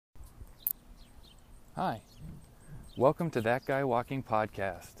Hi, welcome to That Guy Walking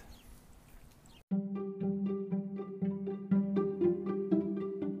podcast.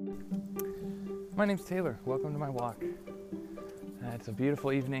 My name's Taylor. Welcome to my walk. It's a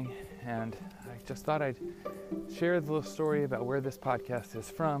beautiful evening, and I just thought I'd share the little story about where this podcast is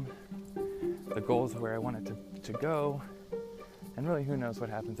from, the goals of where I want it to go, and really who knows what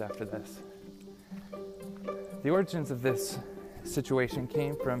happens after this. The origins of this situation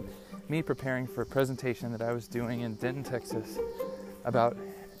came from me preparing for a presentation that I was doing in Denton, Texas about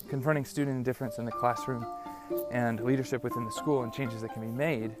confronting student indifference in the classroom and leadership within the school and changes that can be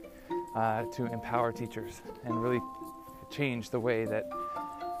made to empower teachers and really change the way that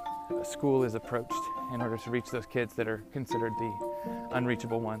a school is approached in order to reach those kids that are considered the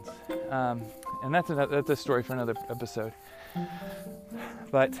unreachable ones. And that's a story for another episode.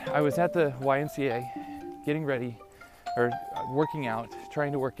 But I was at the YMCA getting ready, or working out,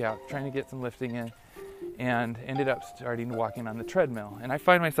 trying to get some lifting in, and ended up starting walking on the treadmill. And I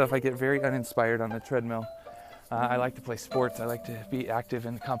find myself, I get very uninspired on the treadmill. I like to play sports. I like to be active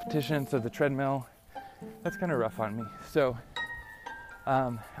in the competition, so the treadmill, that's kind of rough on me. So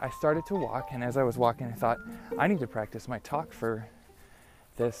I started to walk, and as I was walking, I thought, I need to practice my talk for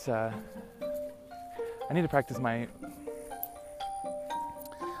this. I need to practice my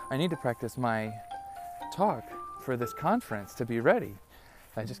talk for this conference to be ready.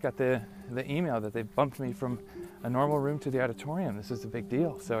 I just got the email that they bumped me from a normal room to the auditorium. This is a big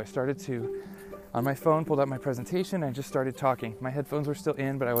deal. So I started to, on my phone, pulled out my presentation and just started talking. My headphones were still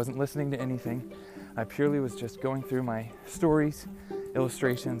in, but I wasn't listening to anything. I purely was just going through my stories,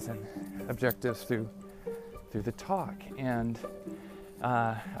 illustrations, and objectives through the talk. And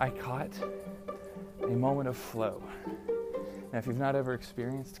I caught a moment of flow. Now, if you've not ever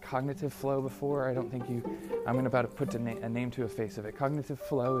experienced cognitive flow before, I'm about to put a name to a face of it. Cognitive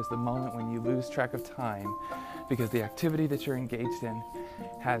flow is the moment when you lose track of time because the activity that you're engaged in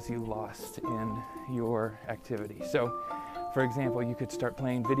has you lost in your activity. So, for example, you could start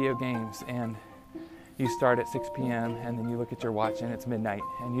playing video games and you start at 6 p.m. and then you look at your watch and it's midnight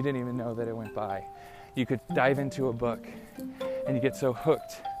and you didn't even know that it went by. You could dive into a book and you get so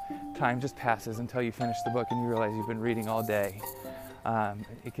hooked, time just passes until you finish the book and you realize you've been reading all day.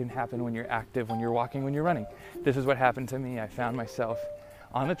 It can happen when you're active, when you're walking, when you're running. This is what happened to me. I found myself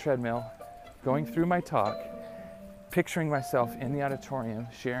on the treadmill, going through my talk, picturing myself in the auditorium,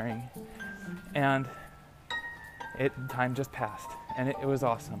 sharing, and time just passed, and it was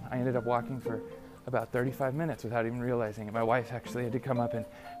awesome. I ended up walking for about 35 minutes without even realizing it. My wife actually had to come up and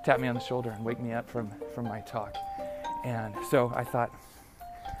tap me on the shoulder and wake me up from my talk. And so I thought,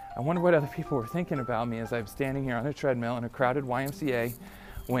 I wonder what other people were thinking about me as I'm standing here on a treadmill in a crowded YMCA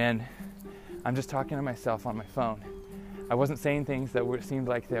when I'm just talking to myself on my phone. I wasn't saying things that seemed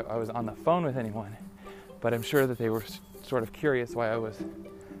like I was on the phone with anyone, but I'm sure that they were sort of curious why I was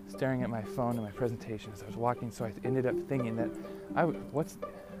staring at my phone in my presentation as I was walking. So I ended up thinking that,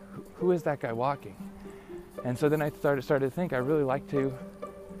 who is that guy walking? And so then I started to think I really like to,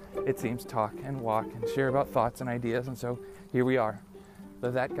 it seems, talk and walk and share about thoughts and ideas. And so here we are. The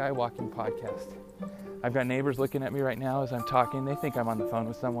That Guy Walking podcast. I've got neighbors looking at me right now as I'm talking. They think I'm on the phone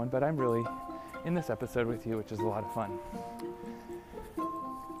with someone, but I'm really in this episode with you, which is a lot of fun.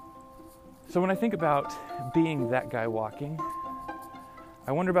 So when I think about being that guy walking,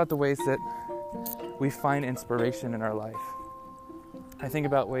 I wonder about the ways that we find inspiration in our life. I think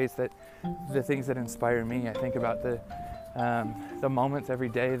about ways that the things that inspire me. I think about the moments every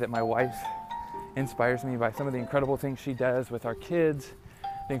day that my wife inspires me by some of the incredible things she does with our kids,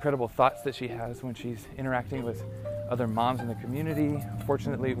 the incredible thoughts that she has when she's interacting with other moms in the community.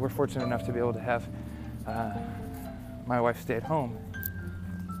 Fortunately, we're fortunate enough to be able to have my wife stay at home.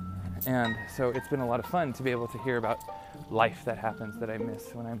 And so it's been a lot of fun to be able to hear about life that happens that I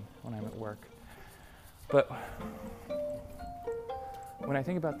miss when I'm at work. But when I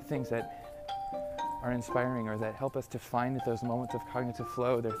think about the things that are inspiring or that help us to find those moments of cognitive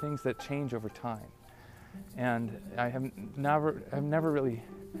flow, they're things that change over time. And I have never really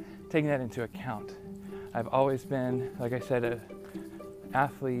taken that into account. I've always been, like I said, an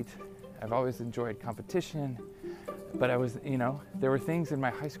athlete. I've always enjoyed competition, but there were things in my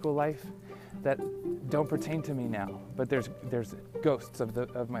high school life that don't pertain to me now, but there's ghosts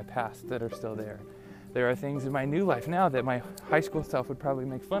of my past that are still there. There are things in my new life now that my high school self would probably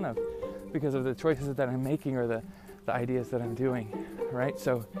make fun of because of the choices that I'm making or the ideas that I'm doing, right?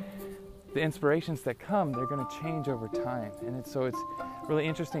 So the inspirations that come, they're going to change over time. And it's really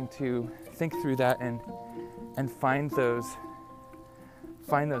interesting to think through that and find those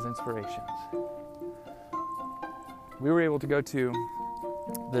inspirations. We were able to go to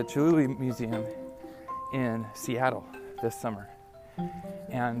the Chihuly Museum in Seattle this summer.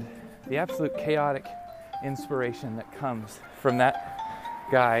 And the absolute chaotic inspiration that comes from that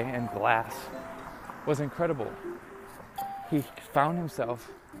guy and glass was incredible. He found himself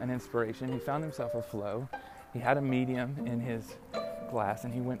an inspiration. He found himself a flow. He had a medium in his glass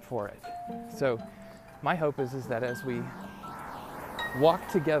and he went for it. So my hope is that as we walk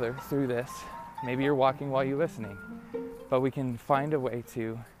together through this, maybe you're walking while you're listening, but we can find a way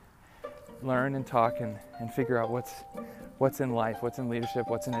to learn and talk and figure out what's in life, what's in leadership,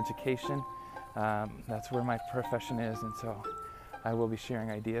 what's in education. That's where my profession is, and so I will be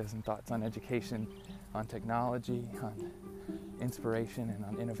sharing ideas and thoughts on education, on technology, on inspiration, and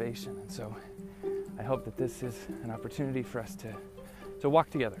on innovation. And so I hope that this is an opportunity for us to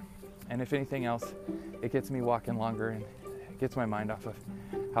walk together. And if anything else, it gets me walking longer and it gets my mind off of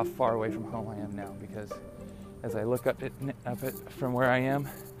how far away from home I am now, because as I look up it from where I am,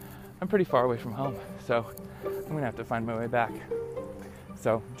 I'm pretty far away from home. So I'm gonna have to find my way back.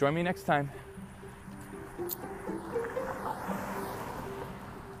 So join me next time.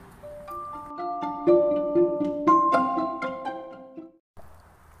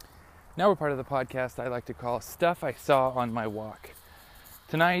 Now we're part of the podcast I like to call Stuff I Saw on My Walk.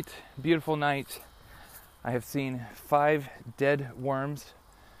 Tonight, beautiful night, I have seen 5 dead worms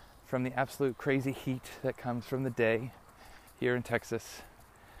from the absolute crazy heat that comes from the day here in Texas.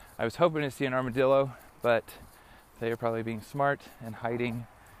 I was hoping to see an armadillo, but they are probably being smart and hiding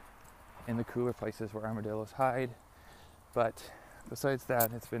in the cooler places where armadillos hide. But besides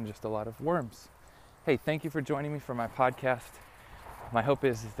that, it's been just a lot of worms. Hey, thank you for joining me for my podcast. My hope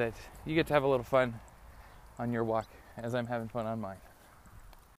is that you get to have a little fun on your walk as I'm having fun on mine.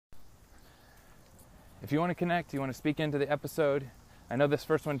 If you want to connect, you want to speak into the episode, I know this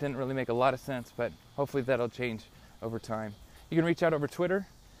first one didn't really make a lot of sense, but hopefully that'll change over time. You can reach out over Twitter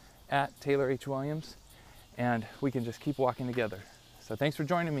at Taylor H. Williams, and we can just keep walking together. So thanks for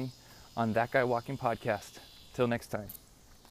joining me on That Guy Walking podcast. Till next time.